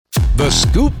The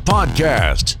Scoop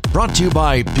Podcast, brought to you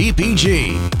by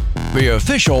PPG, the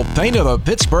official paint of the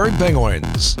Pittsburgh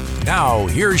Penguins. Now,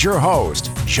 here's your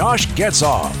host, Josh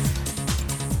Getzoff.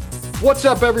 What's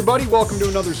up, everybody? Welcome to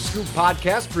another Scoop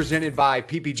Podcast presented by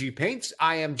PPG Paints.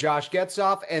 I am Josh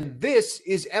Getzoff, and this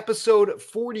is episode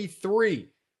 43.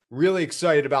 Really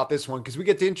excited about this one because we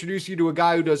get to introduce you to a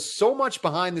guy who does so much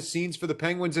behind the scenes for the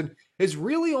Penguins and has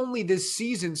really only this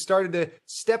season started to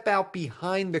step out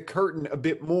behind the curtain a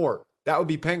bit more. That would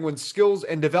be Penguins skills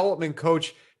and development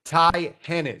coach Ty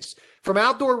Hennes. From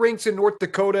outdoor rinks in North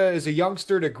Dakota as a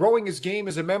youngster to growing his game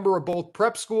as a member of both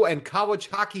prep school and college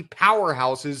hockey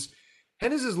powerhouses,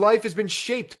 Hennes' life has been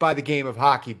shaped by the game of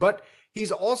hockey, but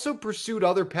he's also pursued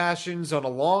other passions on a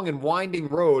long and winding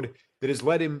road that has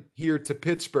led him here to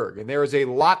Pittsburgh. And there is a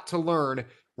lot to learn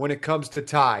when it comes to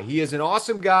Ty. He is an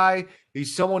awesome guy.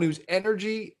 He's someone whose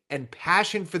energy and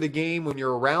passion for the game, when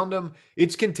you're around him,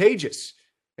 it's contagious.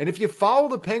 And if you follow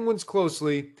the Penguins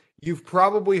closely, you've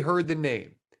probably heard the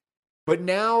name. But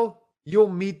now you'll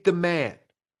meet the man.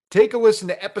 Take a listen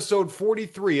to episode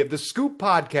 43 of the Scoop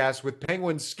Podcast with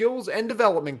Penguins skills and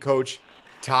development coach,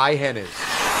 Ty Hennes.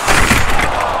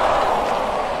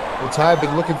 Well, Ty, I've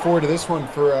been looking forward to this one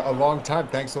for a long time.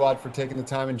 Thanks a lot for taking the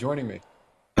time and joining me.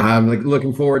 I'm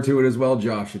looking forward to it as well,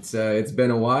 Josh. It's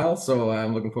been a while, so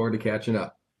I'm looking forward to catching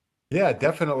up. Yeah,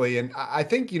 definitely. And I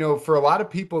think, for a lot of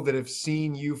people that have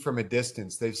seen you from a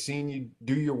distance, they've seen you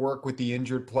do your work with the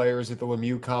injured players at the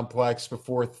Lemieux complex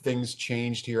before things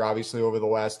changed here, obviously, over the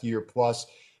last year plus.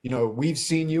 We've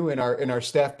seen you in our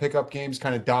staff pickup games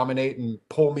kind of dominate and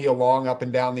pull me along up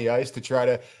and down the ice to try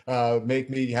to make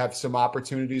me have some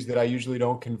opportunities that I usually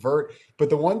don't convert. But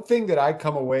the one thing that I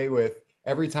come away with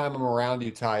every time I'm around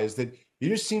you, Ty, is that you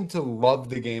just seem to love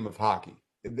the game of hockey.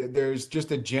 There's just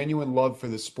a genuine love for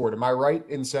the sport. Am I right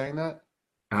in saying that?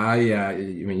 Yeah. I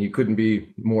mean, you couldn't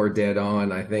be more dead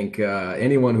on. I think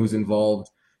anyone who's involved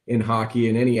in hockey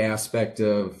in any aspect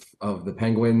of the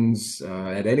Penguins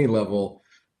at any level,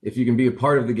 if you can be a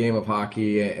part of the game of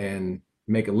hockey and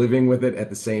make a living with it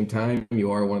at the same time, you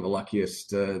are one of the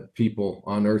luckiest people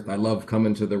on earth. I love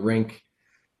coming to the rink.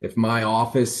 If my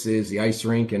office is the ice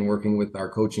rink and working with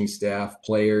our coaching staff,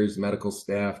 players, medical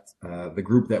staff, the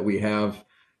group that we have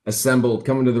assembled,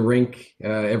 coming to the rink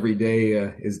every day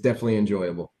is definitely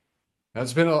enjoyable.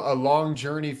 It's been a long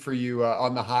journey for you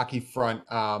on the hockey front.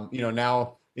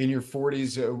 Now in your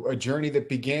 40s, a journey that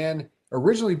began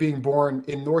originally being born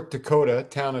in North Dakota,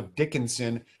 town of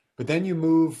Dickinson, but then you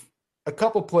move a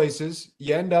couple places.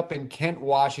 You end up in Kent,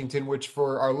 Washington, which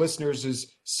for our listeners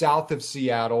is south of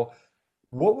Seattle.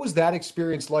 What was that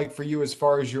experience like for you as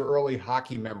far as your early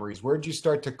hockey memories? Where did you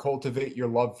start to cultivate your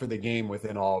love for the game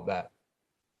within all of that?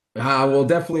 Well,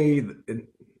 definitely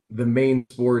the main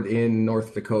sport in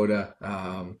North Dakota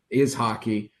is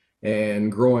hockey.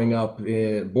 And growing up,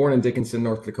 born in Dickinson,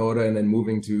 North Dakota, and then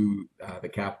moving to the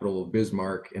capital of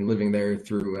Bismarck and living there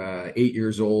through 8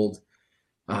 years old.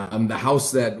 The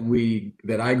house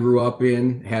that I grew up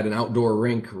in had an outdoor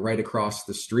rink right across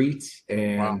the street,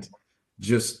 and wow.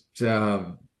 Just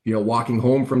walking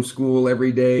home from school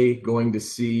every day, going to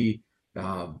see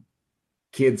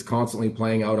kids constantly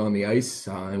playing out on the ice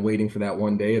and waiting for that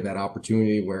one day, that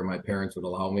opportunity where my parents would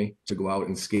allow me to go out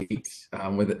and skate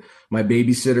with it. My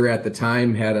babysitter at the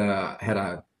time had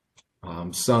a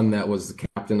son that was the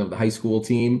captain of the high school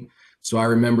team. So I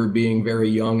remember being very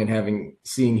young and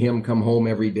seeing him come home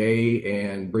every day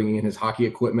and bringing in his hockey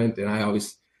equipment. And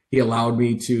he allowed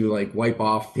me to wipe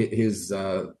off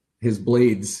his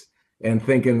blades, and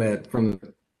thinking that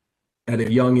at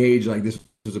a young age, this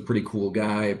was a pretty cool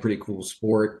guy, a pretty cool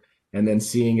sport. And then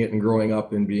seeing it and growing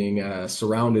up and being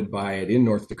surrounded by it in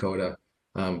North Dakota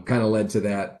kind of led to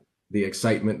the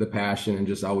excitement, the passion, and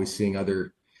just always seeing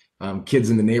other kids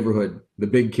in the neighborhood, the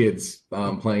big kids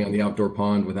playing on the outdoor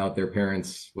pond without their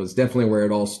parents was definitely where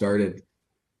it all started.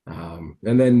 And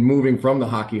then moving from the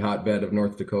hockey hotbed of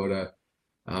North Dakota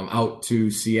out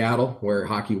to Seattle, where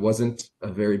hockey wasn't a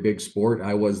very big sport.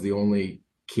 I was the only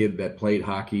kid that played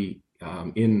hockey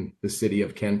in the city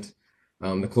of Kent.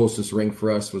 The closest rink for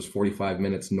us was 45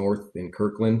 minutes north in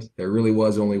Kirkland. There really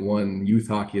was only one youth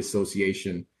hockey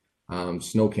association,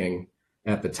 Snow King,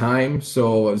 at the time.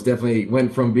 So I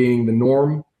went from being the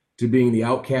norm to being the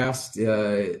outcast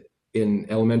in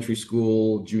elementary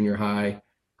school, junior high.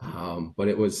 But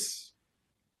it was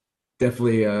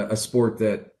definitely a sport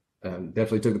that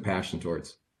definitely took the passion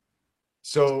towards.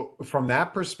 So from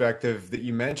that perspective that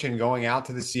you mentioned, going out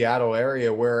to the Seattle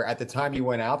area, where at the time you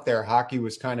went out there, hockey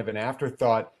was kind of an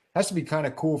afterthought, has to be kind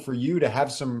of cool for you to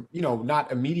have some,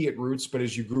 not immediate roots, but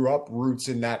as you grew up, roots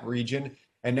in that region.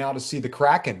 and now to see the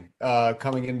Kraken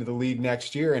coming into the league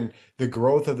next year and the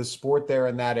growth of the sport there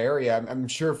in that area. I'm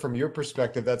sure from your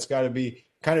perspective, that's got to be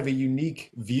kind of a unique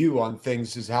view on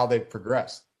things as how they've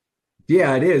progressed.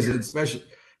 Yeah, it is. It's especially,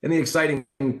 and the exciting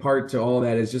part to all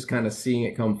that is just kind of seeing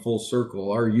it come full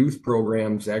circle. Our youth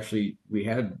programs actually, we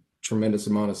had tremendous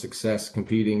amount of success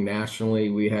competing nationally.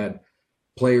 We had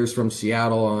players from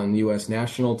Seattle on U.S.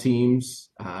 national teams.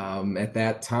 At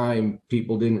that time,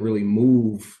 people didn't really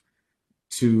move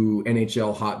to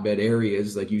NHL hotbed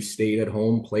areas. Like, you stayed at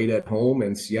home, played at home,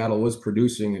 and Seattle was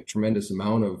producing a tremendous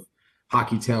amount of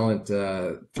hockey talent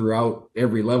throughout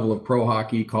every level of pro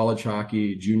hockey, college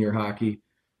hockey, junior hockey.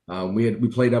 We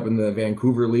played up in the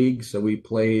Vancouver League, so we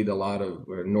played a lot of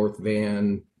North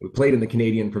Van. We played in the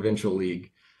Canadian Provincial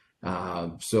League.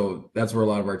 So that's where a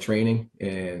lot of our training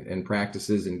and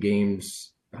practices and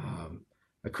games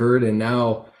occurred. And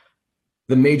now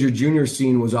the major junior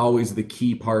scene was always the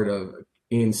key part of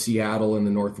in Seattle in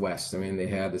the Northwest. I mean, they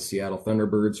had the Seattle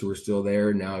Thunderbirds who are still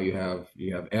there. Now you have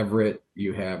Everett,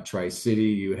 you have Tri-City,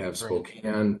 you have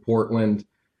Spokane, Portland,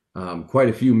 quite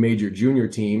a few major junior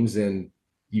teams. And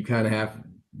you kind of have,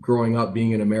 growing up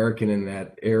being an American in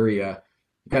that area,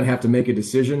 you kind of have to make a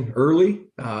decision early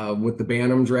with the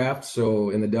Bantam draft. So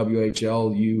in the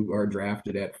WHL, you are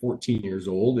drafted at 14 years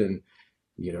old, and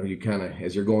you kind of,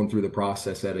 as you're going through the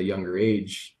process at a younger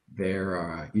age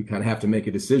there, you kind of have to make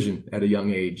a decision at a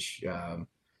young age,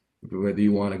 whether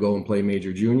you want to go and play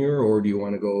major junior, or do you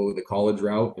want to go the college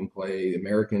route and play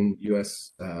American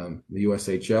the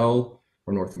USHL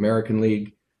or North American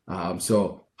League.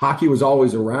 So hockey was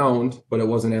always around, but it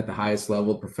wasn't at the highest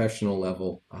level, professional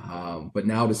level. But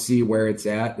now to see where it's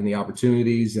at and the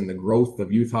opportunities and the growth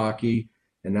of youth hockey,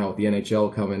 and now with the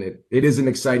NHL coming, it is an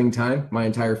exciting time. My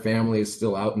entire family is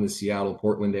still out in the Seattle,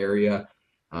 Portland area.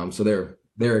 So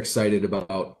they're excited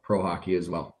about pro hockey as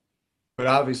well. But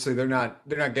obviously they're not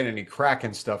getting any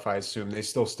Kraken stuff, I assume. They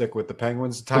still stick with the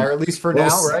Penguins attire, at least for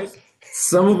now, right?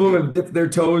 Some of them have dipped their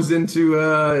toes into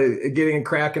getting a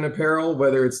Kraken apparel,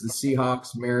 whether it's the Seahawks,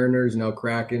 Mariners,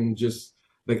 Kraken, just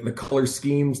the color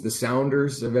schemes, the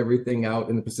Sounders of everything out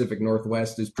in the Pacific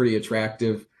Northwest is pretty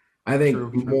attractive. I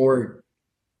think more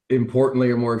importantly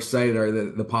or more excited are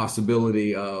the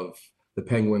possibility of the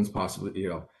Penguins possibly,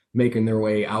 making their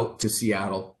way out to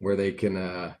Seattle where they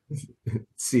can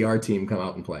see our team come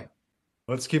out and play.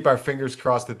 Let's keep our fingers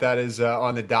crossed that is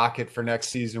on the docket for next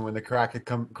season when the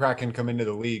Kraken come into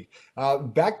the league.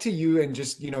 Back to you and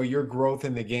just, your growth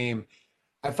in the game.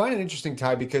 I find it interesting,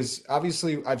 Ty, because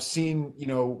obviously I've seen,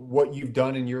 what you've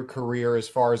done in your career as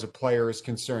far as a player is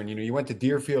concerned. You went to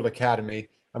Deerfield Academy.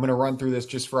 I'm going to run through this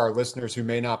just for our listeners who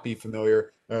may not be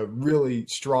familiar. A really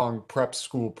strong prep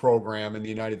school program in the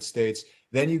United States.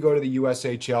 Then you go to the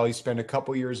USHL. You spend a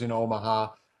couple years in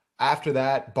Omaha. After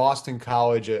that, Boston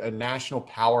College, a national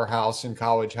powerhouse in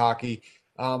college hockey.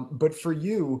 But for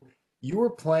you were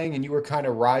playing and you were kind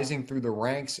of rising through the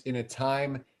ranks in a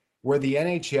time where the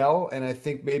NHL, and I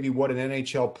think maybe what an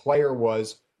NHL player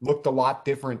was, looked a lot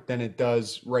different than it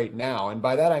does right now. And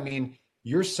by that, I mean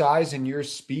your size and your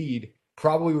speed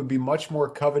probably would be much more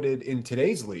coveted in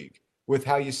today's league, with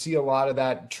how you see a lot of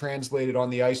that translated on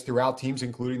the ice throughout teams,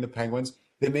 including the Penguins,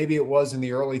 than maybe it was in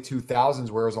the early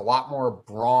 2000s, where it was a lot more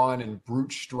brawn and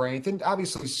brute strength and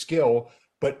obviously skill,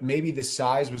 but maybe the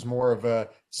size was more of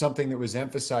something that was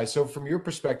emphasized. So from your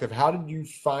perspective, how did you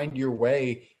find your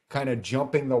way kind of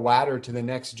jumping the ladder to the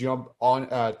next jump on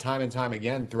time and time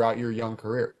again throughout your young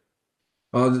career?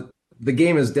 The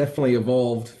game has definitely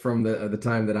evolved from the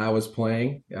time that I was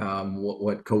playing.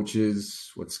 What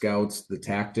coaches, what scouts, the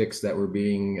tactics that were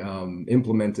being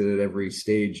implemented at every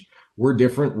stage were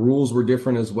different. Rules were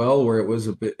different as well, where it was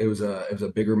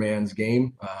a bigger man's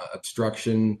game.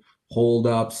 Obstruction,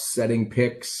 hold-ups, setting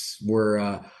picks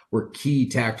were key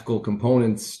tactical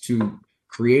components to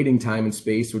creating time and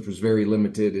space, which was very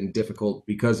limited and difficult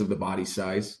because of the body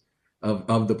size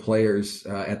of the players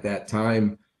at that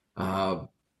time.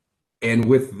 And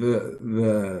with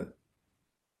the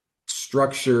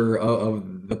structure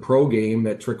of the pro game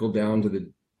that trickled down to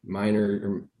the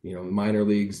minor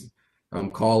leagues,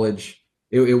 college,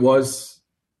 it was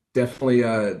definitely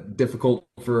difficult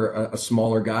for a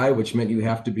smaller guy, which meant you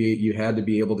had to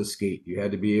be able to skate. You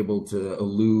had to be able to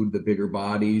elude the bigger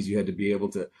bodies. You had to be able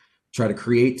to try to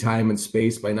create time and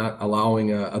space by not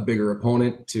allowing a bigger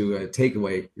opponent to take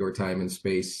away your time and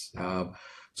space.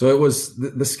 So it was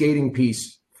the skating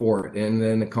piece for it, and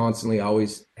then constantly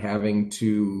always having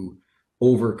to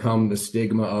overcome the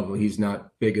stigma of he's not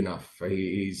big enough.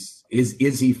 Is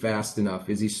he fast enough?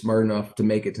 Is he smart enough to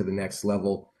make it to the next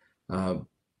level?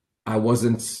 I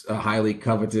wasn't a highly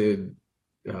coveted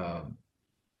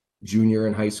junior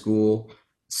in high school,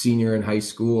 senior in high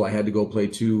school. I had to go play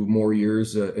 2 more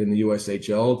years in the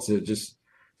USHL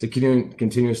to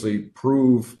continuously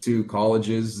prove to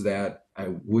colleges that I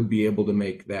would be able to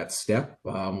make that step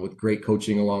with great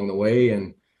coaching along the way,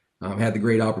 and had the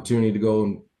great opportunity to go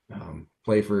and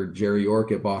play for Jerry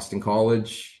York at Boston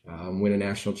College, win a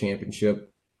national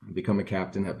championship, become a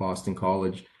captain at Boston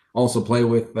College. Also play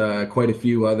with quite a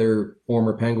few other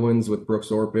former Penguins with Brooks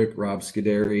Orpik, Rob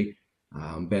Scuderi,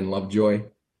 Ben Lovejoy.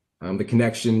 The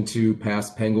connection to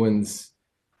past Penguins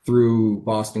through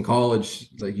Boston College,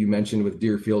 like you mentioned with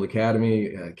Deerfield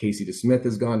Academy, Casey DeSmith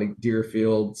has gone to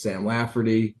Deerfield, Sam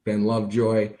Lafferty, Ben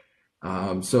Lovejoy.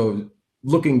 So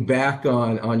looking back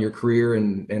on your career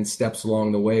and steps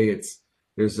along the way,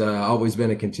 there's always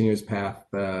been a continuous path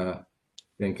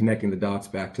and connecting the dots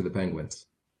back to the Penguins.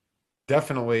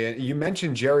 Definitely. And you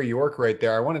mentioned Jerry York right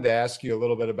there. I wanted to ask you a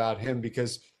little bit about him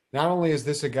because not only is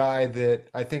this a guy that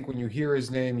I think when you hear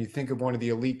his name, you think of one of the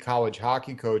elite college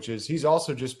hockey coaches, he's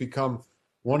also just become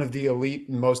one of the elite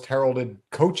and most heralded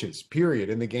coaches, period,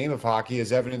 in the game of hockey,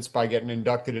 as evidenced by getting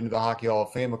inducted into the Hockey Hall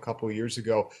of Fame a couple of years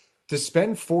ago. To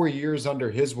spend 4 years under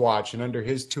his watch and under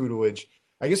his tutelage,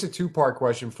 I guess a two-part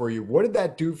question for you. What did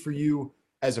that do for you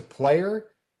as a player?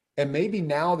 And maybe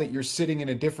now that you're sitting in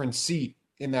a different seat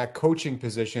in that coaching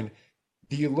position,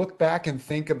 do you look back and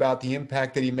think about the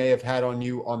impact that he may have had on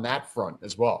you on that front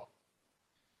as well?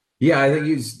 Yeah, I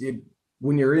think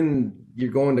when you're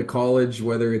going to college,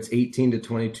 whether it's 18 to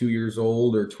 22 years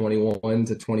old or 21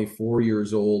 to 24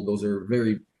 years old, those are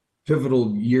very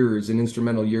pivotal years and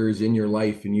instrumental years in your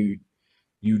life. And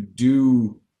you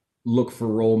do look for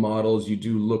role models. You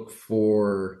do look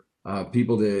for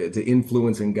people to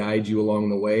influence and guide you along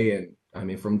the way. And I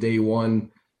mean, from day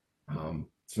one,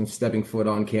 from stepping foot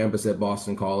on campus at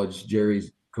Boston College,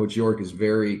 Coach York is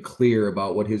very clear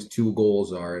about what his 2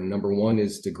 goals are. And number 1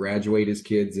 is to graduate his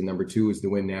kids, and number 2 is to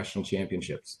win national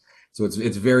championships. So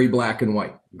it's very black and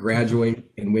white.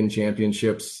 Graduate and win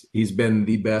championships. He's been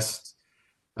the best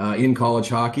in college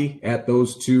hockey at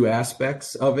those 2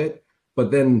 aspects of it.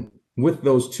 But then with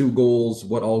those 2 goals,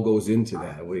 what all goes into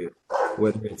that?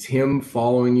 Whether it's him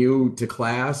following you to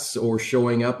class or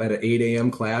showing up at an 8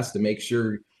 a.m. class to make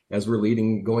sure, as we're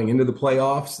going into the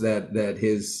playoffs, that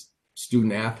his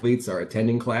student athletes are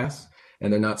attending class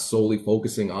and they're not solely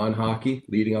focusing on hockey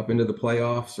leading up into the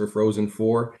playoffs or Frozen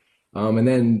Four. And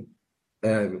then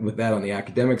with that on the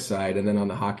academic side, and then on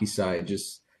the hockey side,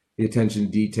 just the attention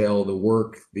to detail, the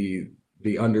work, the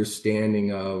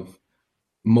understanding of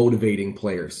motivating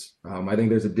players. I think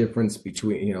there's a difference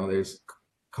between, there's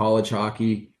college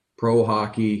hockey, pro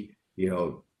hockey.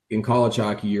 In college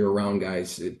hockey, you're around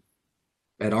guys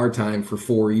at our time for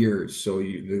 4 years. So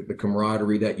the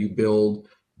camaraderie that you build,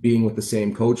 being with the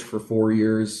same coach for 4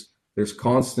 years, there's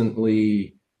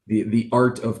constantly the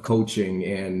art of coaching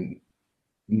and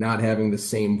not having the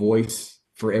same voice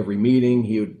for every meeting.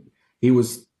 He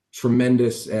was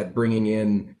tremendous at bringing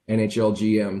in NHL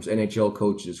GMs, NHL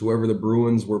coaches, whoever the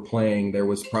Bruins were playing. There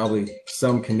was probably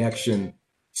some connection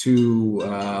to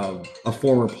a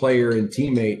former player and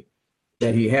teammate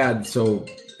that he had. So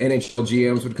NHL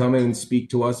GMs would come in and speak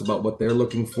to us about what they're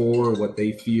looking for, what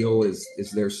they feel is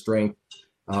their strength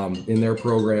in their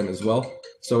program as well.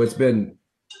 So it's been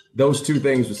those 2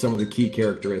 things with some of the key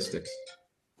characteristics.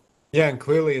 Yeah, and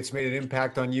clearly it's made an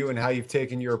impact on you and how you've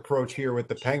taken your approach here with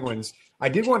the Penguins. I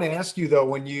did want to ask you, though,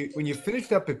 when you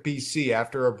finished up at BC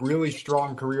after a really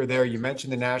strong career there, you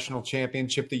mentioned the national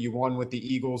championship that you won with the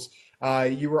Eagles.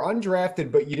 You were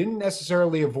undrafted, but you didn't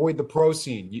necessarily avoid the pro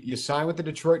scene. You signed with the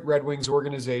Detroit Red Wings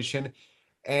organization.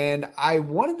 And I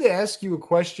wanted to ask you a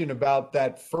question about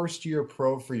that first year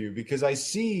pro for you, because I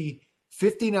see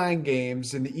 59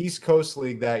 games in the East Coast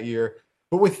League that year,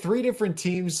 but with 3 different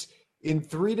teams in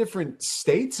 3 different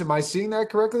states. Am I seeing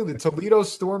that correctly? The Toledo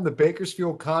Storm, the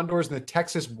Bakersfield Condors, and the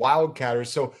Texas Wildcatters.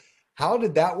 So how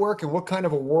did that work, and what kind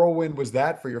of a whirlwind was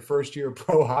that for your first year of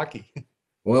pro hockey?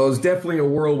 Well, it was definitely a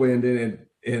whirlwind,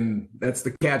 and that's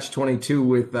the catch-22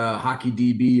 with hockey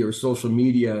DB or social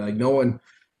media. Like no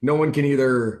one can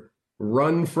either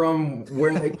run from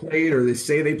where they played or they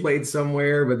say they played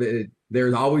somewhere, but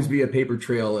there'd always be a paper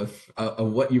trail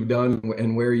of what you've done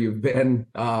and where you've been.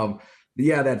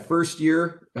 Yeah, that first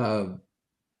year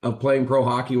of playing pro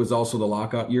hockey was also the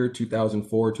lockout year,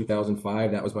 2004,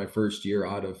 2005. That was my first year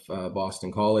out of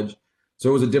Boston College. So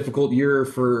it was a difficult year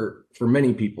for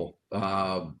many people,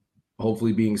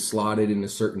 hopefully being slotted in a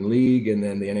certain league and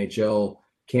then the NHL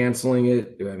canceling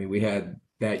it. I mean, we had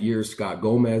that year, Scott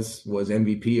Gomez was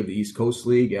MVP of the East Coast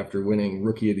League after winning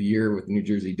Rookie of the Year with the New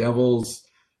Jersey Devils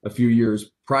a few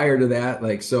years prior to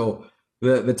that. So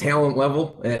the talent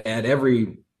level at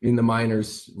every in the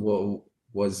minors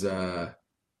was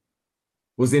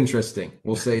interesting.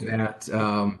 We'll say that.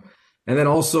 And then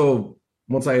also,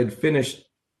 once I had finished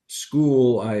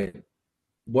school, I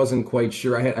wasn't quite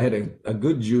sure. I had a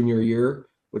good junior year,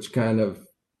 which kind of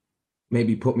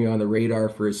maybe put me on the radar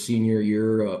for a senior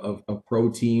year of pro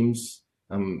teams.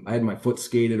 I had my foot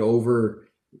skated over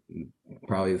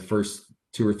probably the first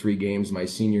 2 or 3 games my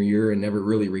senior year and never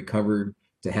really recovered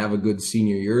to have a good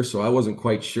senior year. So I wasn't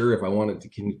quite sure if I wanted to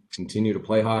continue to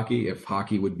play hockey, if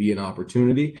hockey would be an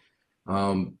opportunity.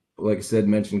 Like I said,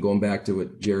 mentioned going back to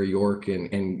what Jerry York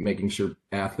and making sure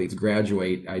athletes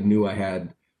graduate, I knew I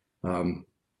had an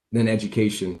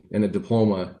education and a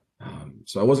diploma.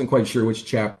 So I wasn't quite sure which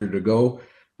chapter to go.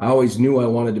 I always knew I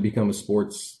wanted to become a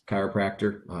sports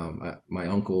chiropractor. My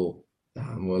uncle,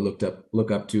 who I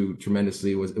look up to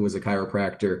tremendously, was a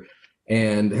chiropractor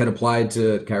and had applied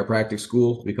to chiropractic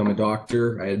school to become a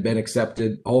doctor. I had been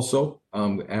accepted also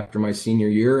after my senior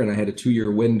year, and I had a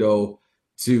 2-year window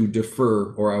to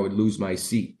defer or I would lose my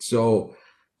seat. So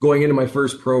going into my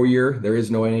first pro year, there is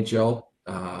no NHL.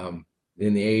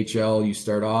 In the AHL, you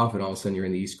start off and all of a sudden you're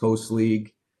in the East Coast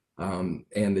League. And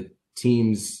the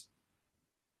teams,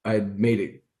 I'd made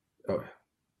it,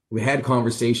 we had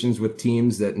conversations with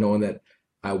teams that knowing that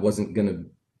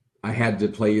I had to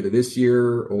play either this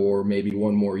year or maybe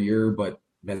one more year, but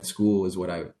med school is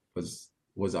what I was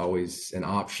always an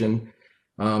option.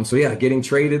 So yeah, getting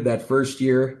traded that first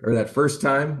year or that first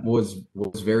time was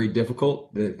very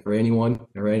difficult for anyone,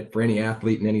 right? For any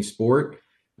athlete in any sport.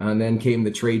 And then came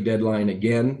the trade deadline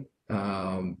again,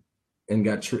 and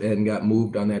got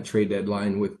moved on that trade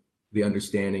deadline with the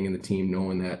understanding and the team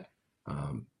knowing that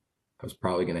I was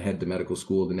probably going to head to medical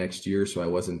school the next year, so I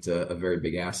wasn't a very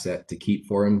big asset to keep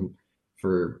for him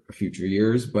for future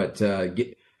years. But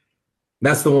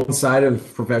that's the one side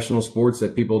of professional sports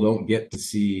that people don't get to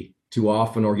see too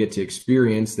often or get to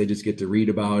experience. They just get to read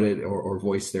about it or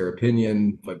voice their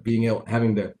opinion. But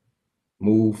having to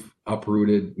move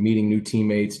uprooted, meeting new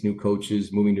teammates, new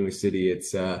coaches, moving to a city,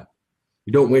 it's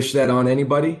you don't wish that on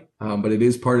anybody, but it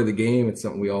is part of the game. It's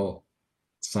something we all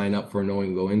sign up for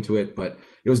knowing go into it. But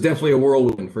it was definitely a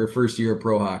whirlwind for a first year of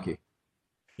pro hockey.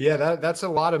 Yeah, that's a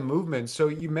lot of movement. So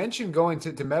you mentioned going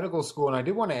to medical school, and I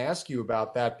did want to ask you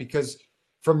about that because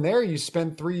from there you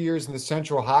spent 3 years in the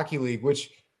Central Hockey League,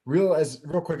 which real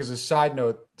quick as a side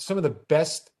note, some of the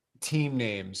best team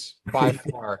names by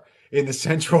far in the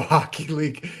Central Hockey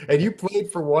League, and you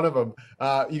played for one of them.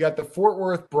 You got the Fort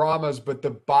Worth Brahmas, but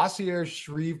the Bossier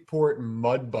Shreveport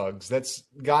Mudbugs. That's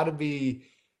got to be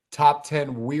top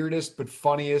 10 weirdest but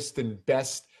funniest and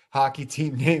best hockey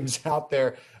team names out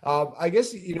there. I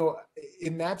guess,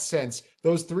 in that sense,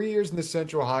 those 3 years in the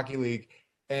Central Hockey League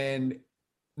and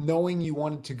knowing you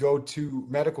wanted to go to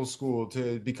medical school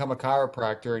to become a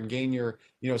chiropractor and gain your,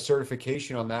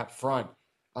 certification on that front.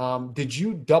 Did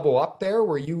you double up there?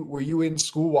 Were you in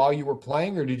school while you were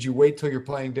playing, or did you wait till your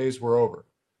playing days were over?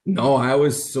 No,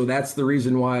 so that's the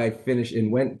reason why I finished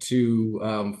and went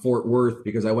to Fort Worth,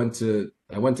 because I went to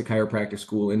chiropractic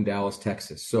school in Dallas,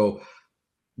 Texas. So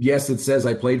yes, it says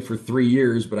I played for 3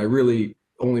 years, but I really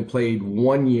only played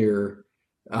 1 year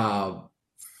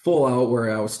full out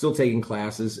where I was still taking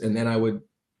classes, and then I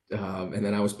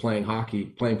was playing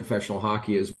professional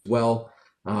hockey as well.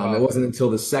 It wasn't until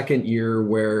the second year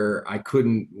where I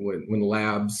couldn't, when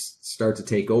labs start to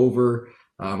take over,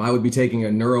 I would be taking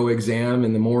a neuro exam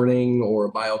in the morning or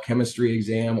a biochemistry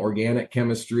exam, organic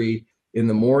chemistry in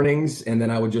the mornings, and then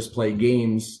I would just play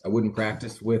games. I wouldn't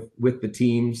practice with the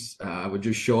teams. I would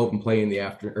just show up and play in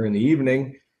the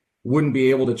evening. Wouldn't be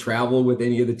able to travel with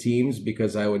any of the teams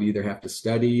because I would either have to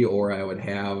study or I would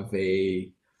have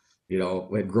a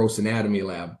gross anatomy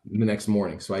lab the next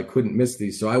morning. So I couldn't miss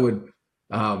these. So I would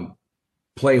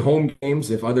play home games.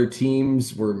 If other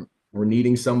teams were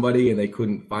needing somebody and they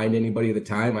couldn't find anybody at the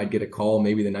time, I'd get a call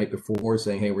maybe the night before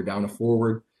saying, hey, we're down a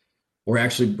forward.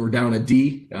 We're down a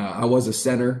D. I was a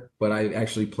center, but I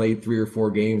actually played 3 or 4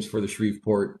 games for the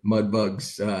Shreveport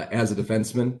Mudbugs as a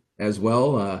defenseman as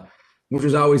well, which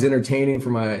was always entertaining for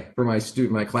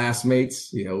my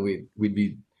classmates. We'd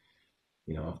be,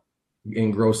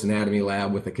 in gross anatomy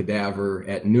lab with a cadaver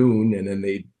at noon, and then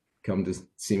they'd come to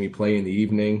see me play in the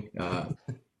evening.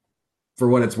 For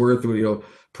what it's worth,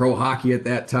 pro hockey at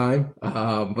that time.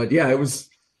 But yeah,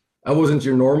 I wasn't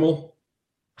your normal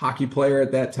hockey player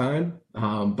at that time,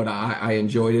 but I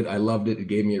enjoyed it. I loved it. It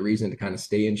gave me a reason to kind of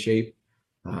stay in shape.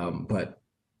 But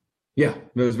yeah,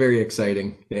 it was very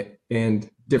exciting and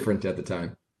different at the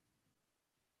time.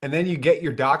 And then you get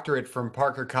your doctorate from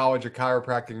Parker College of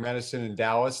Chiropractic Medicine in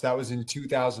Dallas. That was in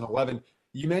 2011.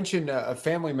 You mentioned a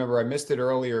family member, I missed it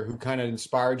earlier, who kind of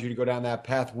inspired you to go down that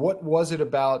path. What was it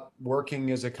about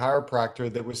working as a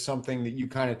chiropractor that was something that you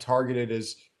kind of targeted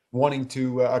as wanting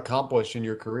to accomplish in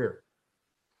your career?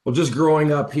 Well, just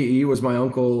growing up, he was my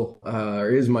uncle,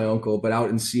 or is my uncle, but out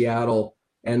in Seattle.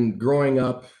 And growing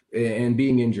up and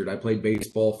being injured, I played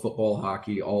baseball, football,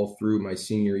 hockey all through my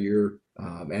senior year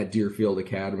at Deerfield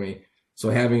Academy. So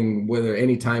having, whether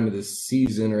any time of the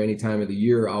season or any time of the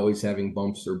year, always having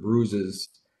bumps or bruises,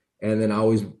 and then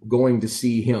always going to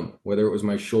see him, whether it was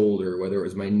my shoulder, whether it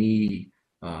was my knee,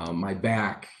 my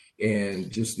back,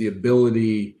 and just the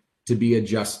ability to be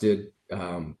adjusted.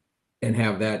 And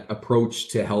have that approach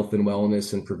to health and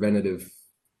wellness and preventative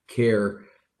care,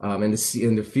 and to see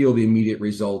and to feel the immediate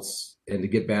results and to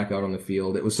get back out on the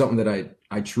field. It was something that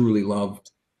I truly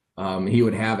loved. He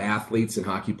would have athletes and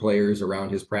hockey players around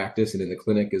his practice and in the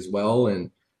clinic as well. And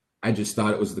I just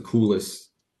thought it was the coolest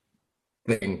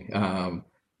thing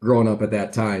growing up at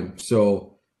that time.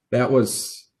 So that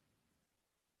was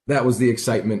the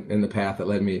excitement and the path that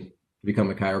led me to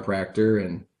become a chiropractor.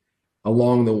 And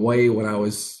along the way, when I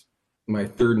was my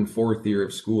third and fourth year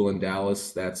of school in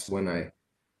Dallas, that's when I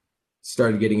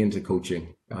started getting into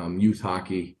coaching youth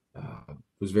hockey.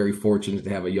 Was very fortunate to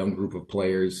have a young group of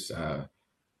players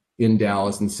in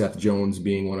Dallas, and Seth Jones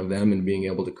being one of them, and being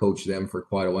able to coach them for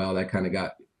quite a while. That kind of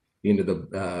got into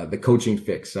the coaching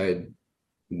fix. I had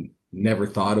never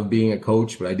thought of being a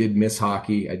coach, but I did miss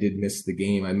hockey. I did miss the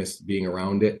game. I missed being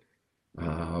around it.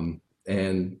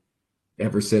 And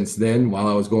ever since then, while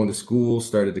I was going to school,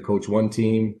 started to coach one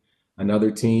team,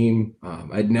 another team.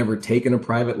 I'd never taken a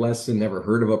private lesson, never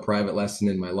heard of a private lesson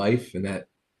in my life. And that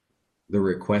the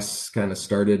requests kind of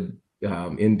started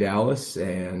in Dallas,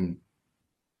 and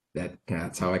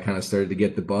that's how I kind of started to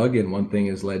get the bug. And one thing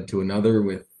has led to another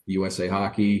with USA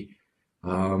Hockey,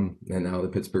 and now the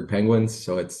Pittsburgh Penguins.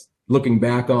 So it's looking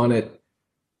back on it,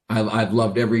 I've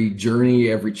loved every journey,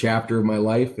 every chapter of my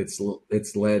life.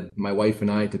 It's led my wife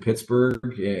and I to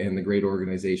Pittsburgh and the great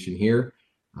organization here.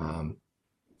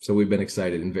 So we've been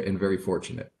excited and very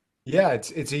fortunate. Yeah,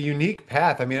 it's a unique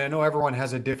path. I mean, I know everyone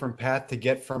has a different path to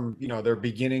get from, their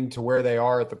beginning to where they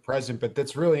are at the present, but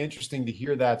that's really interesting to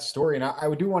hear that story. And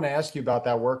I do want to ask you about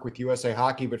that work with USA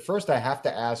Hockey, but first I have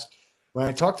to ask, when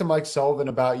I talked to Mike Sullivan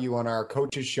about you on our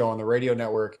coaches show on the radio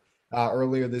network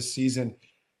earlier this season,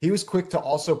 he was quick to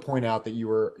also point out that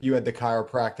you had the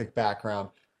chiropractic background.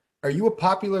 Are you a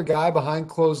popular guy behind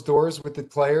closed doors with the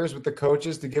players, with the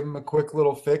coaches, to give them a quick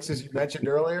little fix, as you mentioned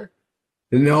earlier?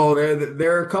 No,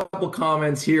 there are a couple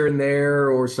comments here and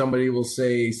there, or somebody will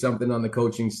say something on the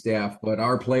coaching staff, but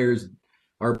our players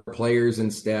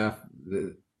and staff,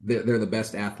 they're the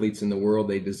best athletes in the world.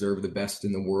 They deserve the best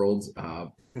in the world.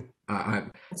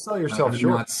 Sell yourself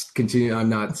short. I'm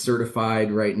not certified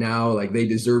right now. Like, they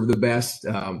deserve the best,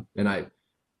 and I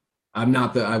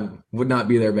would not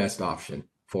be their best option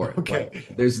for it. Okay.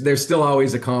 But there's still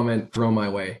always a comment thrown my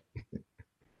way.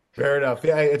 Fair enough.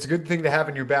 Yeah, it's a good thing to have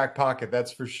in your back pocket,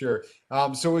 that's for sure.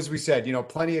 So as we said,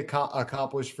 plenty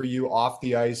accomplished for you off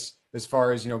the ice, as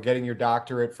far as, getting your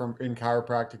doctorate in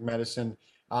chiropractic medicine,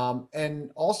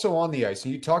 and also on the ice.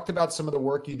 And you talked about some of the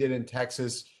work you did in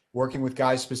Texas, working with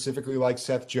guys specifically like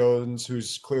Seth Jones,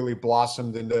 who's clearly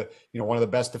blossomed into, one of the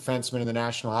best defensemen in the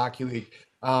National Hockey League.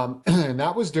 And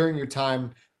that was during your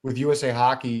time with USA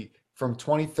Hockey. From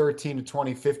 2013 to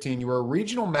 2015, you were a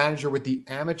regional manager with the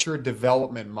amateur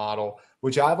development model,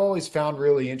 which I've always found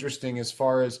really interesting as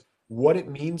far as what it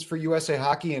means for USA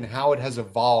Hockey and how it has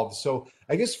evolved. So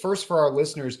I guess first, for our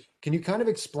listeners, can you kind of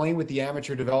explain what the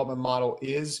amateur development model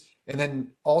is, and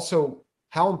then also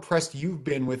how impressed you've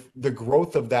been with the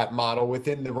growth of that model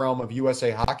within the realm of USA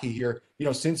Hockey here,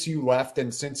 since you left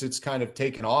and since it's kind of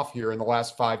taken off here in the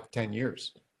last 5 to 10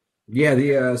 years?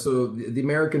 Yeah, so the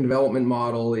American development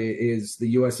model is the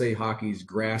USA Hockey's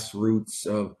grassroots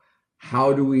of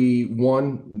how do we,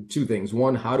 two things.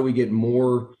 One, how do we get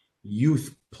more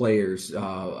youth players,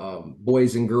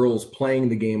 boys and girls, playing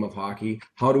the game of hockey?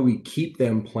 How do we keep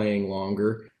them playing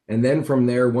longer? And then from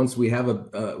there, once we've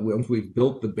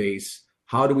built the base,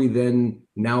 how do we then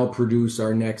now produce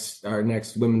our next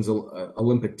women's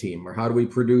Olympic team? Or how do we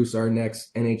produce our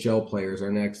next NHL players,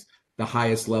 the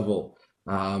highest level?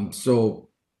 So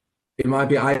it might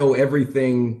be, I owe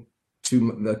everything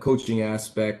to the coaching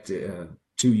aspect to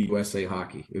USA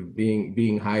Hockey.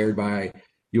 Being hired by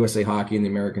USA Hockey and the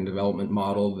American development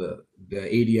model, the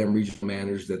ADM regional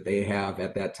managers that they have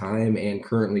at that time and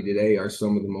currently today are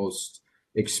some of the most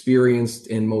experienced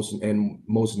and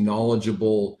most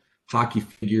knowledgeable hockey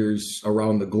figures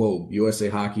around the globe. USA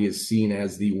Hockey is seen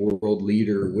as the world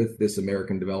leader with this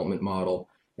American development model.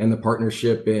 and the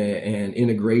partnership and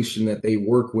integration that they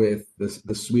work with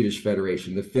the Swedish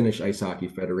Federation, the Finnish Ice Hockey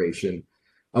Federation,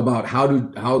 about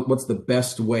what's the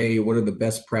best way, what are the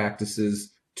best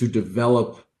practices to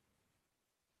develop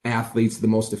athletes at the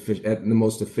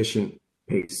most efficient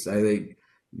pace. I think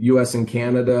U.S. and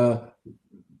Canada,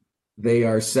 they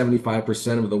are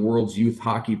 75% of the world's youth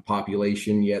hockey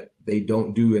population, yet they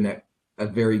don't do a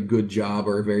very good job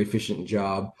or a very efficient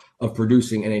job of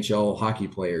producing NHL hockey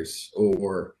players.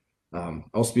 Or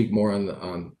I'll speak more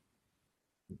on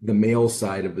the male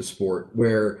side of the sport,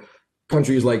 where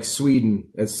countries like Sweden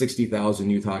has 60,000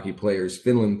 youth hockey players,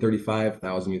 Finland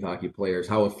 35,000 youth hockey players,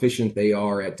 how efficient they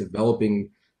are at developing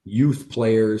youth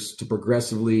players to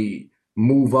progressively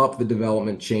move up the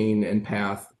development chain and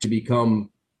path to become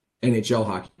NHL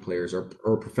hockey players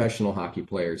or professional hockey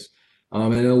players.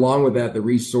 And along with that, the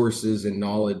resources and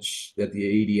knowledge that the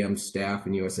ADM staff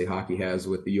and USA Hockey has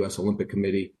with the U.S. Olympic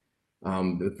Committee,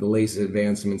 the latest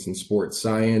advancements in sports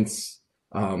science,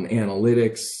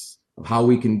 analytics, of how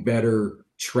we can better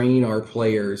train our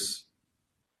players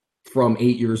from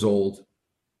 8 years old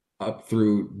up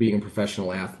through being a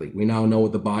professional athlete. We now know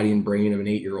what the body and brain of an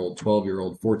 8-year-old,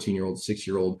 12-year-old, 14-year-old,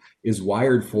 6-year-old is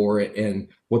wired for it, and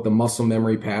what the muscle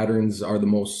memory patterns are the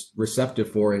most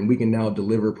receptive for. And we can now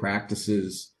deliver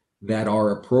practices that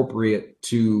are appropriate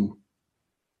to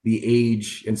the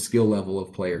age and skill level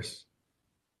of players.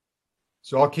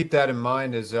 So I'll keep that in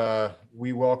mind as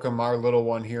we welcome our little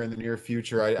one here in the near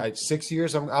future. 6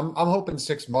 years. I'm hoping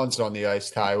 6 months on the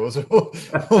ice, Ty. We'll see.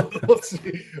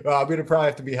 I'm going to probably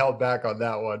have to be held back on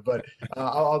that one, but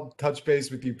I'll touch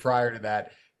base with you prior to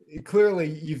that.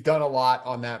 Clearly, you've done a lot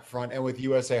on that front, and with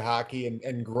USA Hockey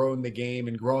and grown the game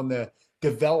and grown the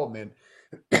development.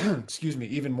 Excuse me,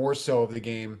 even more so of the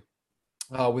game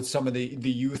with some of the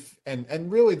youth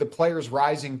and really the players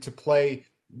rising to play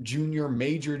junior,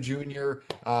 major junior,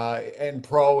 and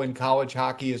pro and college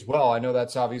hockey as well. I know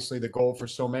that's obviously the goal for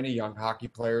so many young hockey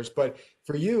players, but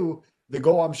for you, the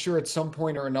goal, I'm sure at some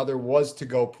point or another, was to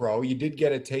go pro. You did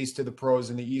get a taste of the pros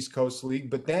in the East Coast League,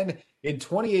 but then in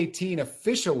 2018,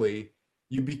 officially,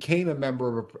 you became a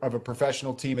member of a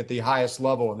professional team at the highest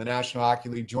level in the National Hockey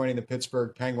League, joining the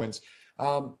Pittsburgh Penguins.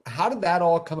 How did that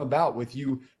all come about with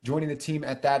you joining the team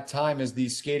at that time as the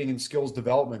skating and skills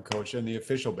development coach on the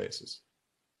official basis?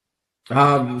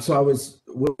 So I was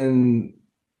when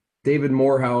David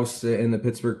Morehouse and the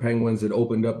Pittsburgh Penguins had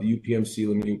opened up the UPMC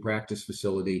Lemieux practice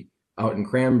facility out in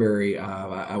Cranberry.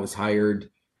 I was hired.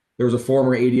 There was a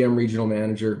former ADM regional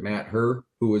manager, Matt Herr,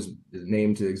 who was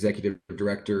named to executive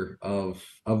director of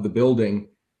the building.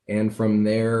 And from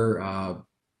there,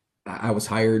 I was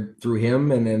hired through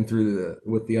him, and then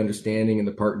with the understanding and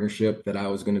the partnership that I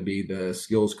was going to be the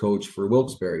skills coach for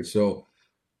Wilkes-Barre. So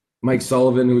Mike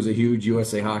Sullivan, who's a huge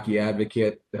USA Hockey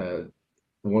advocate,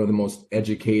 one of the most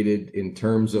educated in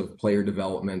terms of player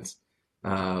development,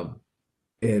 and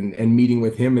meeting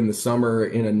with him in the summer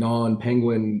in a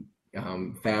non-Penguin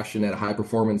fashion at a high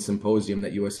performance symposium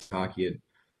that USA Hockey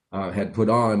had put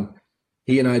on.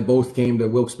 He and I both came to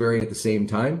Wilkes-Barre at the same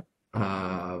time.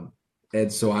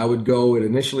 And so I would go, and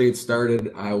initially it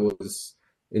started, I was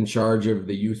in charge of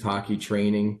the youth hockey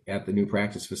training at the new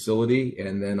practice facility,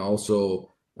 and then also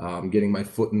getting my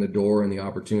foot in the door and the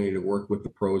opportunity to work with the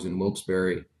pros in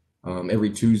Wilkes-Barre. Every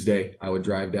Tuesday, I would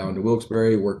drive down to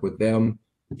Wilkes-Barre, work with them,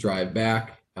 drive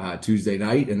back Tuesday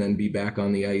night, and then be back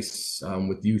on the ice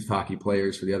with youth hockey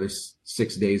players for the other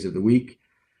 6 days of the week.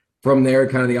 From there,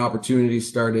 kind of the opportunities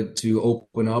started to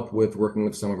open up with working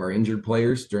with some of our injured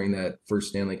players during that first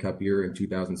Stanley Cup year in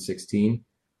 2016.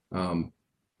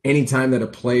 Anytime that a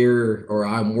player, or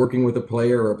I'm working with a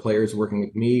player, or a player is working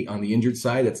with me on the injured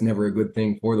side, it's never a good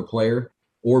thing for the player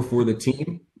or for the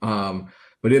team.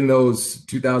 But in those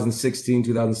 2016,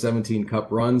 2017 Cup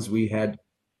runs, we had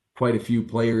quite a few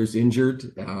players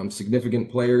injured, significant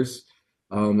players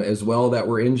as well that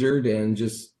were injured, and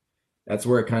just that's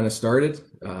where it kind of started.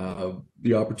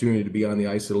 The opportunity to be on the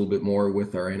ice a little bit more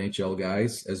with our NHL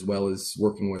guys, as well as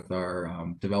working with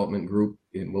our development group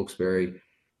in Wilkes-Barre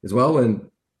as well. And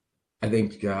I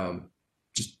think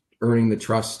just earning the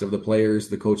trust of the players,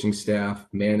 the coaching staff,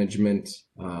 management,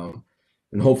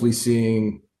 and hopefully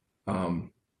seeing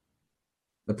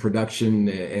the production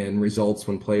and results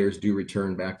when players do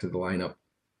return back to the lineup.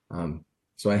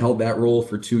 So I held that role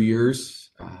for 2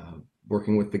 years,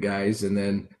 working with the guys. And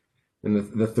then in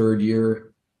the third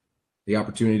year, the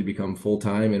opportunity to become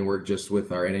full-time and work just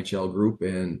with our NHL group,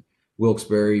 and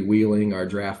Wilkes-Barre, Wheeling, our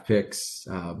draft picks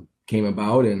came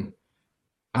about. And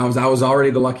I was already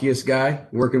the luckiest guy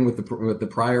working with the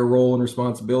prior role and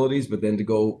responsibilities, but then to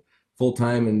go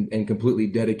full-time and completely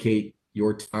dedicate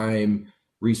your time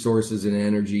resources and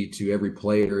energy to every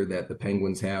player that the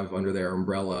Penguins have under their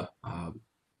umbrella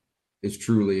is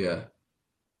truly a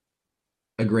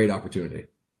great opportunity.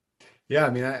 Yeah, I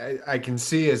mean, I can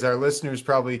see, as our listeners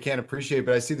probably can't appreciate,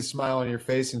 but I see the smile on your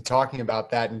face and talking about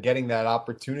that and getting that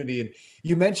opportunity. And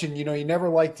you mentioned, you never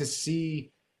like to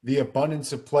see the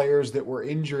abundance of players that were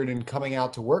injured and coming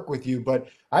out to work with you, but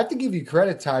I have to give you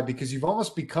credit, Ty, because you've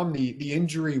almost become the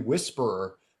injury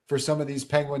whisperer for some of these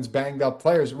Penguins banged up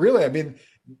players. Really, I mean,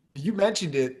 you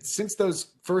mentioned it, since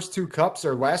those first two cups,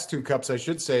 or last two cups, I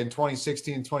should say, in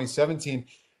 2016 and 2017,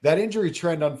 that injury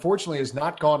trend, unfortunately, has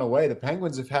not gone away. The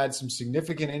Penguins have had some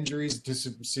significant injuries to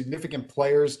some significant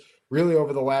players really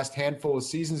over the last handful of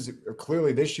seasons.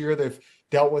 Clearly, this year, they've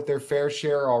dealt with their fair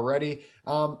share already.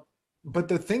 But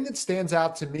the thing that stands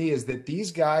out to me is that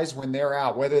these guys, when they're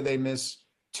out, whether they miss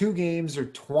 2 games or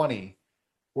 20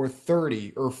 or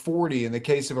 30 or 40 in the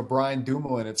case of a Brian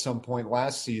Dumoulin at some point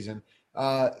last season,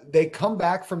 they come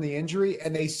back from the injury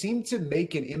and they seem to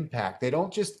make an impact. They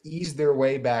don't just ease their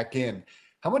way back in.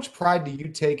 How much pride do you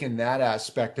take in that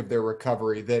aspect of their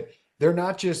recovery, that they're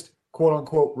not just quote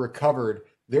unquote recovered,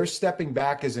 they're stepping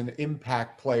back as an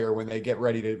impact player when they get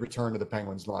ready to return to the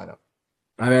Penguins lineup?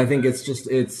 I mean, I think it's just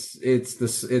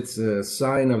it's a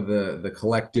sign of the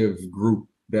collective group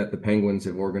that the Penguins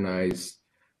have organized,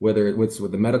 whether it's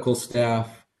with the medical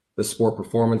staff, the sport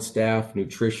performance staff,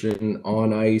 nutrition,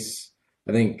 on ice.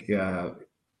 I think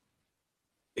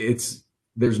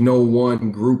there's no one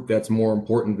group that's more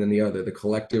important than the other. The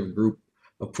collective group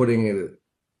of putting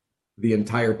the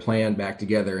entire plan back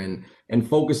together and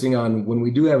focusing on, when we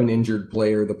do have an injured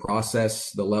player, the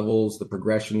process, the levels, the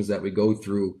progressions that we go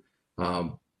through.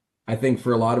 I think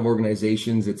for a lot of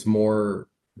organizations, it's more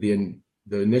the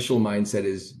initial mindset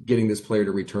is getting this player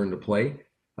to return to play.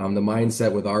 The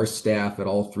mindset with our staff at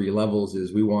all 3 levels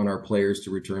is we want our players to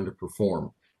return to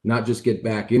perform, not just get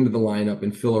back into the lineup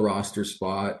and fill a roster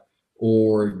spot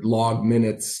or log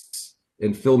minutes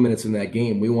and fill minutes in that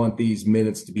game. We want these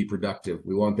minutes to be productive.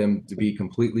 We want them to be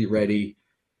completely ready,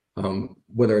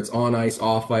 whether it's on ice,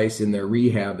 off ice, in their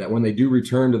rehab, that when they do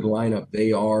return to the lineup,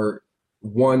 they are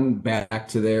back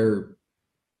to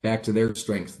their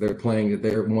strengths. They're playing at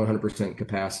their 100%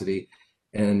 capacity.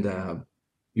 And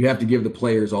you have to give the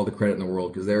players all the credit in the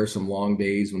world, because there are some long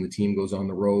days when the team goes on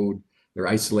the road. They're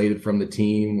isolated from the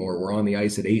team, or we're on the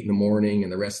ice at 8 a.m.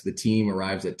 and the rest of the team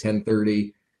arrives at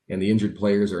 10:30 and the injured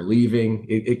players are leaving.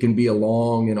 It can be a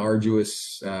long and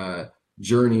arduous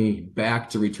journey back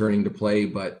to returning to play,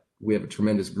 but we have a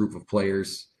tremendous group of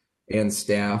players and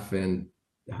staff, and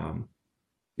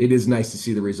it is nice to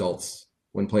see the results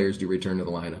when players do return to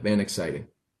the lineup, and exciting.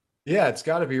 Yeah, it's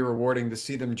got to be rewarding to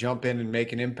see them jump in and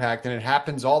make an impact, and it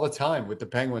happens all the time with the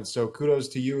Penguins. So kudos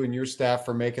to you and your staff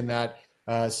for making that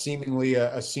seemingly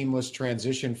a seamless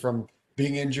transition from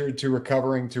being injured to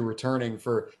recovering to returning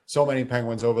for so many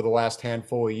Penguins over the last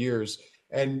handful of years.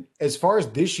 And as far as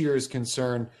this year is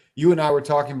concerned, you and I were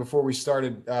talking before we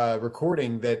started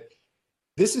recording that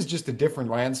this is just a different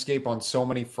landscape on so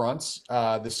many fronts.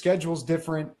 The schedule's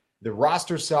different. The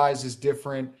roster size is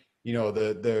different.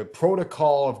 The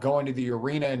protocol of going to the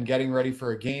arena and getting ready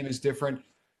for a game is different.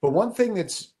 But one thing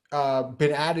that's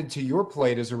been added to your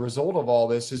plate as a result of all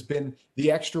this has been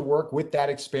the extra work with that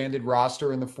expanded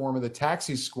roster in the form of the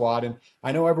taxi squad. And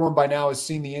I know everyone by now has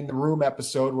seen the In the Room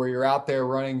episode where you're out there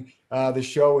running the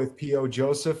show with P.O.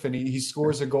 Joseph, and he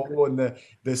scores a goal in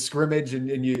the scrimmage,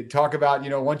 and you talk about,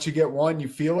 once you get one, you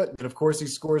feel it. But of course, he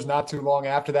scores not too long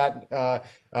after that,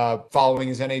 following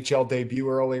his NHL debut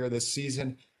earlier this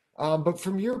season. But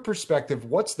from your perspective,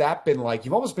 what's that been like?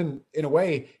 You've almost been, in a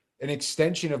way, an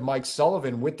extension of Mike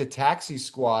Sullivan with the taxi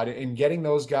squad and getting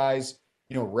those guys,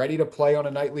 ready to play on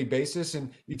a nightly basis.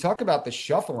 And you talk about the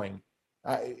shuffling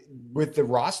with the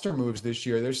roster moves this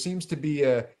year. There seems to be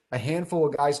a handful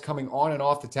of guys coming on and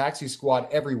off the taxi squad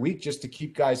every week just to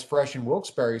keep guys fresh in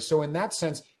Wilkes-Barre. So in that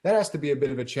sense, that has to be a bit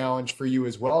of a challenge for you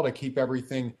as well, to keep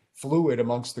everything fluid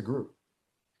amongst the group.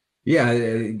 Yeah,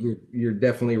 you're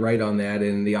definitely right on that.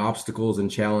 And the obstacles and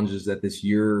challenges that this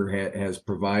year has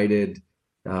provided,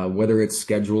 whether it's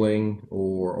scheduling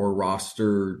or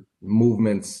roster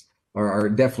movements, are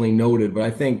definitely noted. But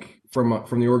I think from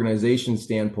the organization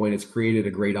standpoint, it's created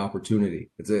a great opportunity.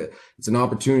 It's an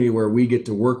opportunity where we get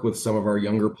to work with some of our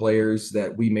younger players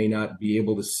that we may not be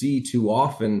able to see too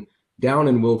often down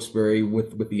in Wilkes-Barre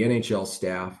with the NHL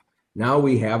staff. Now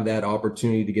we have that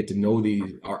opportunity to get to know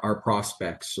our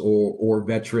prospects or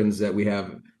veterans that we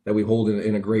hold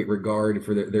in a great regard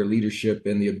for their leadership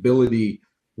and the ability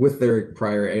with their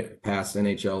past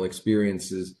NHL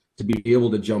experiences to be able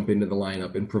to jump into the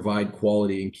lineup and provide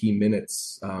quality and key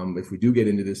minutes if we do get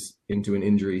into an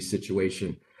injury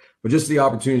situation. But just the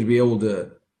opportunity to be able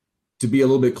to be a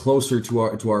little bit closer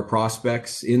to our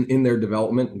prospects in their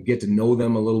development and get to know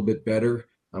them a little bit better.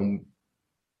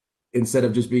 Instead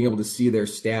of just being able to see their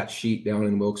stat sheet down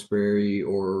in Wilkes-Barre,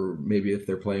 or maybe if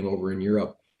they're playing over in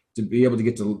Europe, to be able to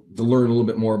get to learn a little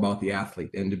bit more about the athlete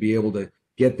and to be able to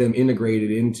get them integrated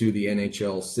into the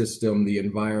NHL system, the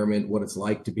environment, what it's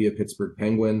like to be a Pittsburgh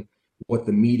Penguin, what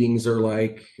the meetings are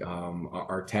like,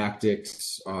 our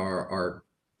tactics, our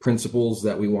principles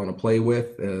that we want to play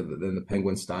with, and the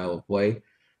Penguin style of play.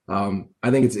 I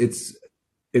think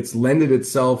it's lended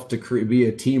itself to be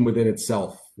a team within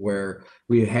itself, where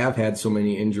we have had so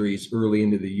many injuries early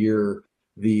into the year.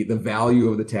 The value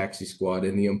of the taxi squad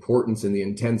and the importance and the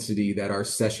intensity that our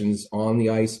sessions on the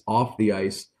ice, off the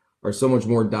ice, are so much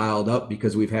more dialed up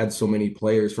because we've had so many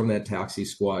players from that taxi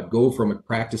squad go from a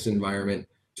practice environment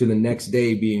to the next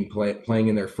day being playing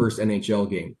in their first NHL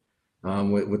game,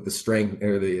 with the strength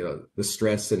or the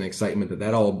stress and excitement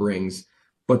that all brings.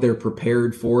 But they're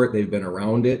prepared for it. They've been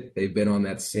around it. They've been on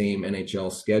that same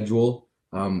NHL schedule.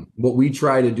 What we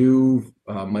try to do,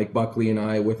 Mike Buckley and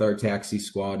I, with our taxi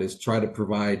squad, is try to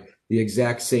provide the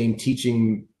exact same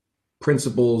teaching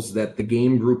principles that the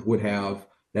game group would have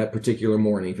that particular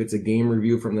morning. If it's a game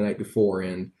review from the night before,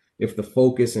 and if the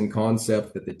focus and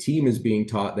concept that the team is being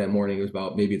taught that morning is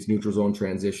about, maybe it's neutral zone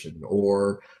transition,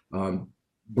 or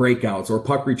breakouts, or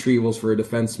puck retrievals for a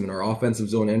defenseman, or offensive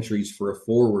zone entries for a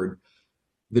forward,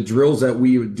 the drills that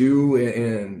we would do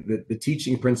and the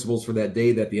teaching principles for that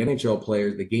day that the NHL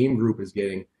players, the game group, is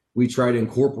getting, we try to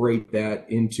incorporate that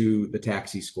into the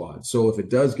taxi squad. So if it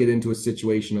does get into a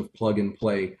situation of plug and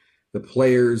play, the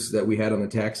players that we had on the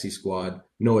taxi squad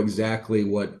know exactly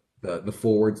what the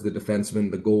forwards, the defensemen,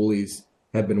 the goalies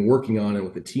have been working on, and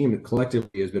what the team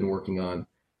collectively has been working on.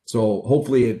 So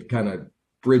hopefully it kind of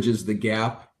bridges the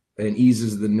gap and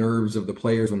eases the nerves of the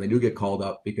players when they do get called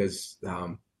up, because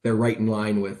they're right in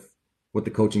line with what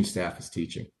the coaching staff is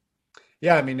teaching.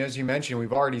 Yeah, I mean, as you mentioned,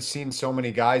 we've already seen so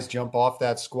many guys jump off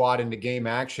that squad into game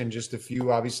action. Just a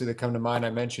few, obviously, that come to mind. I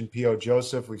mentioned P.O.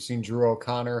 Joseph. We've seen Drew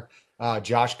O'Connor,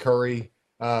 Josh Curry,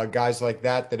 guys like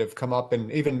that have come up,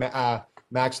 and even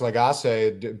Max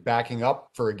Lagacé backing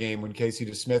up for a game when Casey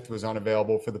DeSmith was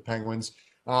unavailable for the Penguins.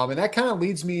 And that kind of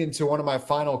leads me into one of my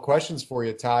final questions for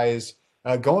you, Ty, is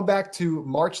going back to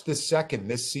March the 2nd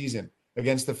this season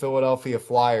against the Philadelphia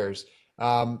Flyers.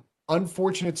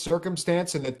 Unfortunate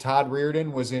circumstance in that Todd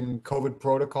Reardon was in COVID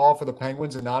protocol for the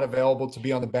Penguins and not available to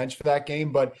be on the bench for that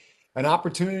game, but an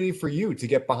opportunity for you to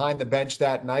get behind the bench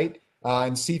that night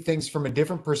and see things from a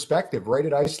different perspective, right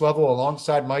at ice level,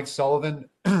 alongside Mike Sullivan,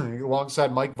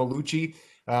 alongside Mike Vellucci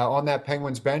on that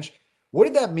Penguins bench. What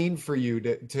did that mean for you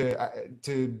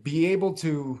to be able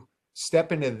to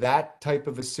step into that type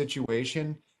of a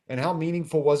situation? And how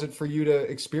meaningful was it for you to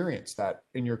experience that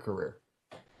in your career?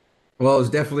 Well,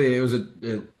 it was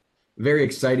a very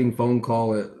exciting phone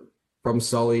call from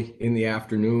Sully in the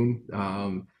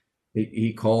afternoon.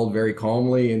 He called very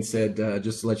calmly and said,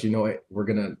 just to let you know, we're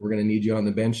gonna need you on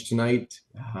the bench tonight.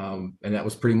 And that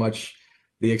was pretty much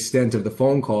the extent of the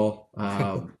phone call.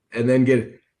 And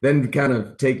then kind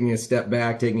of taking a step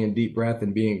back, taking a deep breath,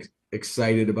 and being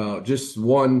excited about just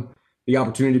the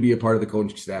opportunity to be a part of the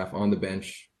coaching staff on the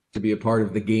bench, to be a part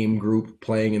of the game group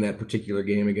playing in that particular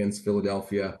game against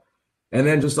Philadelphia. And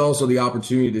then just also the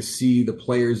opportunity to see the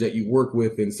players that you work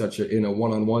with in a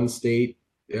one-on-one state,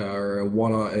 or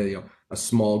a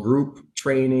small group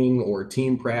training or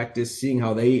team practice, seeing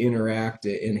how they interact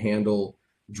and handle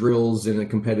drills in a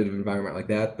competitive environment like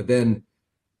that. But then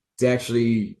to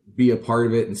actually be a part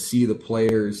of it and see the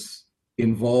players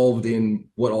involved in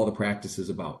what all the practice is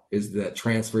about, is that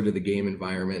transfer to the game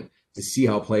environment, to see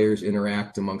how players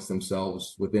interact amongst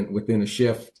themselves within a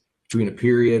shift, between a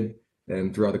period,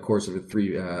 and throughout the course of a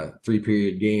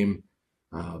three-period game.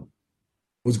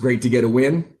 Was great to get a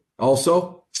win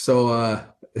also. So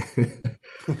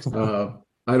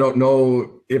I don't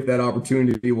know if that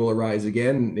opportunity will arise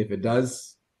again. If it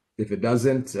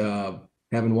doesn't,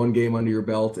 having one game under your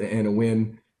belt and a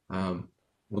win,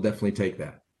 we'll definitely take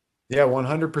that. Yeah,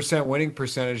 100% winning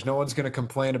percentage. No one's going to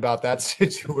complain about that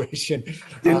situation.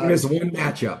 Didn't miss one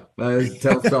matchup.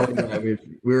 Tell Sully that we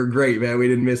were great, man. We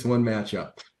didn't miss one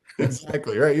matchup.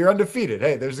 Exactly right. You're undefeated.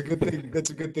 Hey, there's a good thing. That's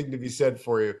a good thing to be said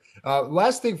for you.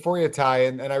 Last thing for you, Ty,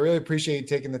 and I really appreciate you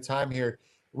taking the time here.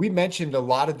 We mentioned a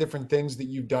lot of different things that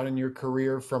you've done in your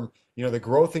career, from the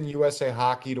growth in USA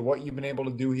Hockey to what you've been able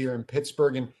to do here in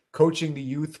Pittsburgh and coaching the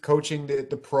youth, coaching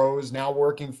the pros, now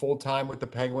working full time with the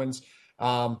Penguins.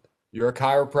 You're a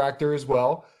chiropractor as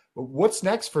well. What's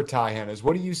next for Ty Hennes?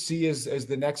 What do you see as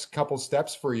the next couple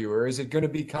steps for you? Or is it going to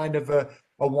be kind of a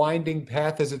winding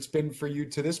path as it's been for you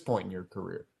to this point in your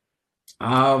career?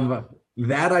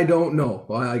 That I don't know.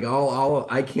 Like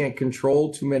I can't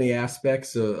control too many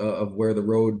aspects of where the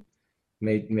road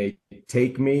may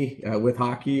take me with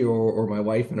hockey or my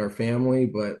wife and our family,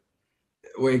 but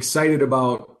we're excited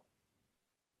about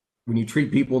when you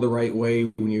treat people the right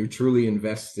way, when you're truly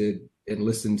invested and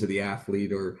listen to the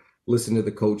athlete or listen to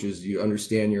the coaches, you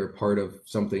understand you're a part of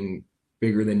something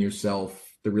bigger than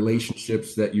yourself, the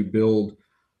relationships that you build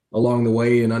along the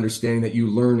way, and understanding that you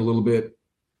learn a little bit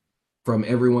from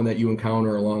everyone that you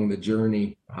encounter along the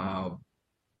journey.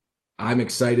 I'm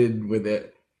excited with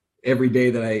it every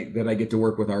day that I get to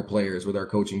work with our players, with our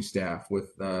coaching staff,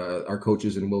 with our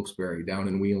coaches in Wilkes-Barre, down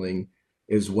in Wheeling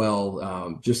as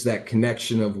well. Just that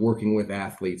connection of working with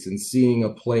athletes and seeing a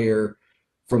player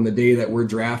from the day that we're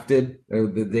drafted or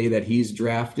the day that he's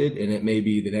drafted, and it may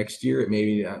be the next year, it may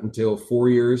be not until 4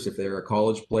 years if they're a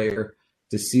college player,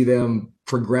 to see them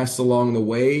progress along the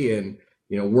way and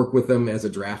work with them as a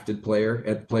drafted player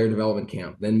at the player development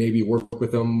camp, then maybe work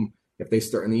with them if they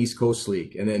start in the East Coast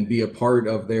League, and then be a part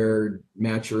of their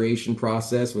maturation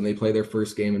process when they play their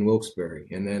first game in Wilkes-Barre.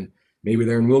 And then maybe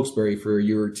they're in Wilkes-Barre for a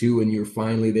year or two and you're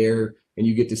finally there and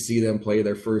you get to see them play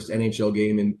their first NHL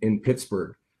game in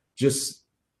Pittsburgh. Just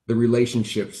the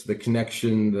relationships, the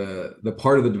connection, the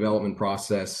part of the development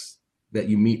process that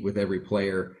you meet with every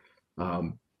player,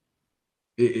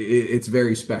 it's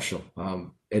very special.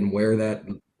 And where that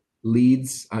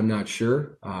leads, I'm not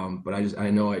sure. But I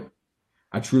know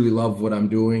I truly love what I'm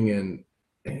doing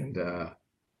and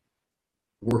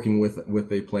working with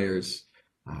the players.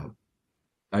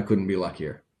 I couldn't be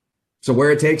luckier. So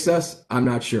where it takes us, I'm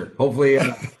not sure. Hopefully a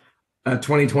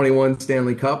 2021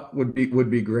 Stanley Cup would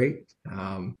be great.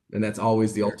 And that's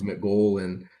always the ultimate goal.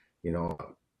 And,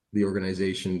 the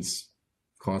organization's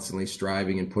constantly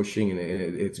striving and pushing, and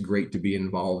it's great to be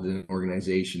involved in an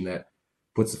organization that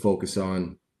puts the focus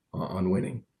on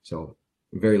winning. So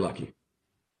I'm very lucky.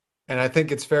 And I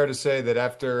think it's fair to say that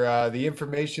after the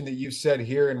information that you've said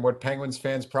here and what Penguins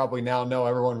fans probably now know,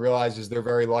 everyone realizes they're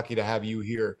very lucky to have you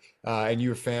here and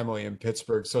your family in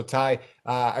Pittsburgh. So Ty,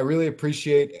 I really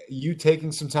appreciate you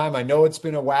taking some time. I know it's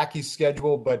been a wacky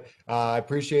schedule, but I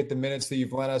appreciate the minutes that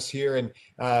you've lent us here and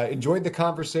enjoyed the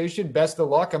conversation. Best of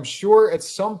luck. I'm sure at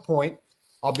some point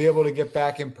I'll be able to get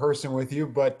back in person with you,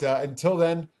 but until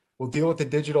then, we'll deal with the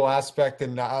digital aspect,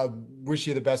 and I wish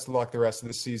you the best of luck the rest of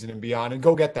the season and beyond, and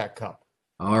go get that cup.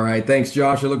 All right. Thanks,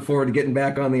 Josh. I look forward to getting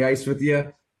back on the ice with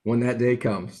you when that day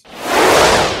comes.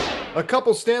 A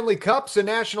couple Stanley Cups, a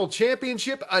national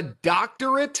championship, a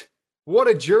doctorate. What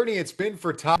a journey it's been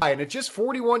for Ty. And at just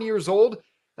 41 years old,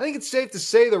 I think it's safe to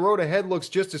say the road ahead looks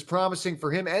just as promising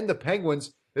for him and the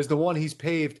Penguins as the one he's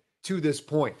paved to this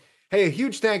point. Hey, a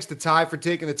huge thanks to Ty for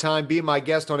taking the time, being my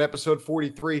guest on episode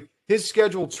 43. His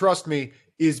schedule, trust me,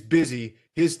 is busy.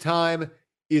 His time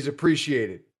is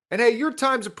appreciated. And hey, your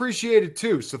time's appreciated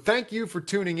too. So thank you for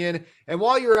tuning in. And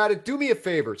while you're at it, do me a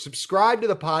favor. Subscribe to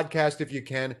the podcast if you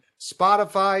can.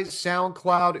 Spotify,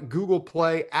 SoundCloud, Google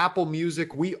Play, Apple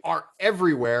Music. We are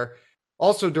everywhere.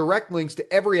 Also, direct links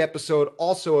to every episode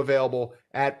also available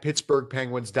at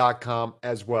PittsburghPenguins.com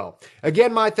as well.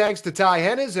 Again, my thanks to Ty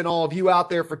Hennes and all of you out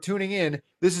there for tuning in.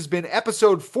 This has been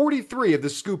episode 43 of the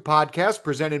Scoop Podcast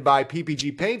presented by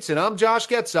PPG Paints, and I'm Josh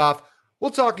Getzoff.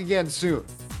 We'll talk again soon.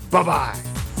 Bye-bye.